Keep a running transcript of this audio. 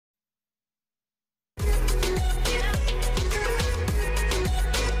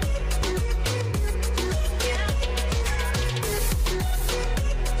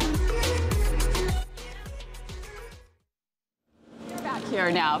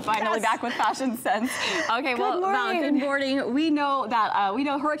here now. Finally back with Fashion Sense. Okay, well, Val, good morning. We know that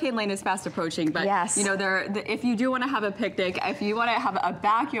Hurricane Lane is fast approaching, but you know, if you do want to have a picnic, if you want to have a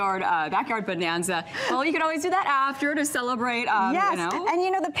backyard bonanza, well, you can always do that after to celebrate. Yes, you know. and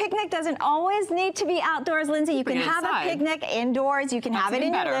you know, the picnic doesn't always need to be outdoors, Lindsay. You can have a picnic indoors. You can have it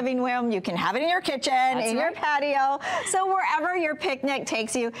in your living room. You can have it in your kitchen, in your patio. So wherever your picnic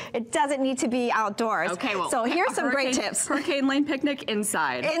takes you, it doesn't need to be outdoors. Okay, well, so here's some great tips. Hurricane Lane picnic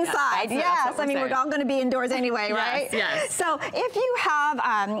inside. Inside, yes. I mean, we're all going to be indoors anyway, right? Yes. So if you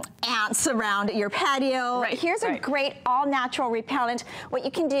have ants around your patio, here's a great all-natural repellent. What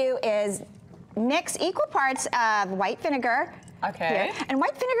you can do is mix equal parts of white vinegar. Okay. And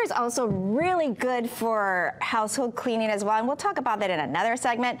white vinegar is also really good for household cleaning as well. And we'll talk about that in another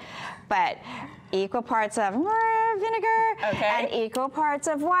segment. But equal parts of vinegar and equal parts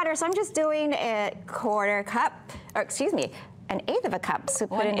of water. So I'm just doing a quarter cup, or excuse me, an eighth of a cup. So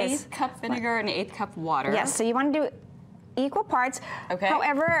put in this 1/8 cup vinegar and 1/8 cup water. Yes, so you want to do equal parts,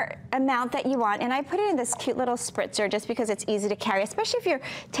 however amount that you want. And I put it in this cute little spritzer just because it's easy to carry, especially if you're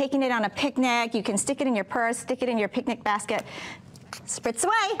taking it on a picnic. You can stick it in your purse, stick it in your picnic basket. Spritz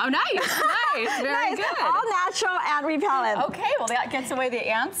away. Oh, nice, nice, very good. All natural and repellent. Okay, well that gets away the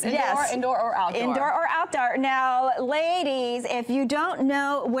ants, indoor or outdoor. Indoor or outdoor. Now, ladies, if you don't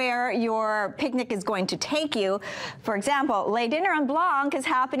know where your picnic is going to take you, for example, Le Dîner en Blanc is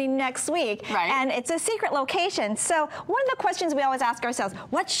happening next week, and it's a secret location. So one of the questions we always ask ourselves,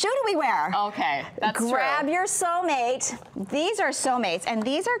 what shoe do we wear? Okay, that's Grab your soulmate. These are soulmates, and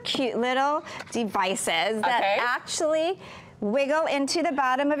these are cute little devices that actually wiggle into the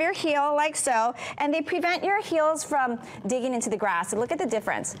bottom of your heel like so, and they prevent your heels from digging into the grass. So look at the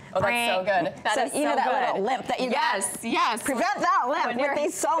difference. Oh, that's so good. That is you know so that good. little limp that you got? Yes. Prevent that limp with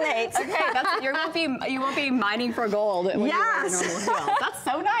these soulmates. Okay, you won't be mining for gold when you wear the normal heel. That's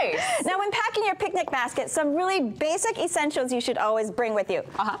so nice. Now, when packing your picnic basket, some really basic essentials you should always bring with you.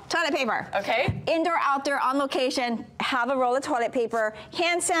 Toilet paper. Okay. Indoor, outdoor, on location, have a roll of toilet paper.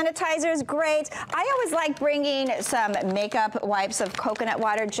 Hand sanitizer is great. I always like bringing some makeup wipes of coconut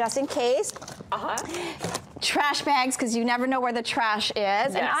water just in case. Trash bags, because you never know where the trash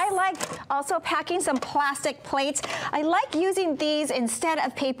is. And I like also packing some plastic plates. I like using these instead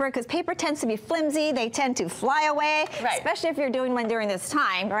of paper because paper tends to be flimsy. They tend to fly away, especially if you're doing one during this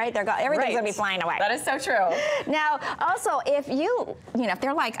time, right? Everything's gonna be flying away. That is so true. Now, also, if if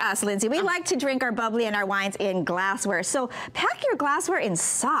they're like us, Lindsay, we like to drink our bubbly and our wines in glassware. So pack your glassware in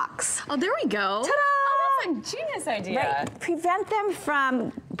socks. Oh, there we go. Ta-da! Oh, that's a genius idea. Prevent them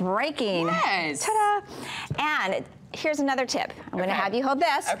from breaking. Yes. Ta-da! And here's another tip. I'm going to have you hold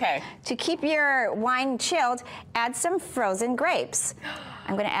this. To keep your wine chilled, add some frozen grapes.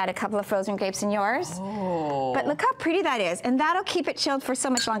 I'm going to add a couple of frozen grapes in yours. Oh. But look how pretty that is. And that'll keep it chilled for so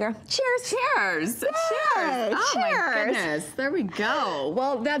much longer. Cheers. Cheers. Cheers. Oh my goodness. There we go.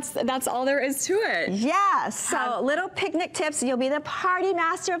 Well, that's all there is to it. Yes. So little picnic tips. You'll be the party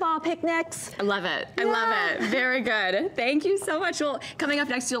master of all picnics. I love it. I love it. Very good. Thank you so much. Well, coming up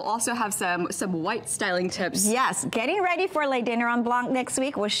next, you'll also have some white styling tips. Yes. Getting ready for Le Dîner en Blanc next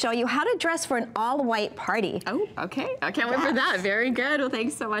week. We'll show you how to dress for an all-white party. Oh, okay. I can't wait for that. Very good. Well,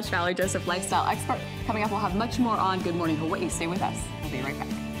 thanks so much, Valerie Joseph, lifestyle expert. Coming up, we'll have much more on Good Morning Hawaii. Stay with us. We'll be right back.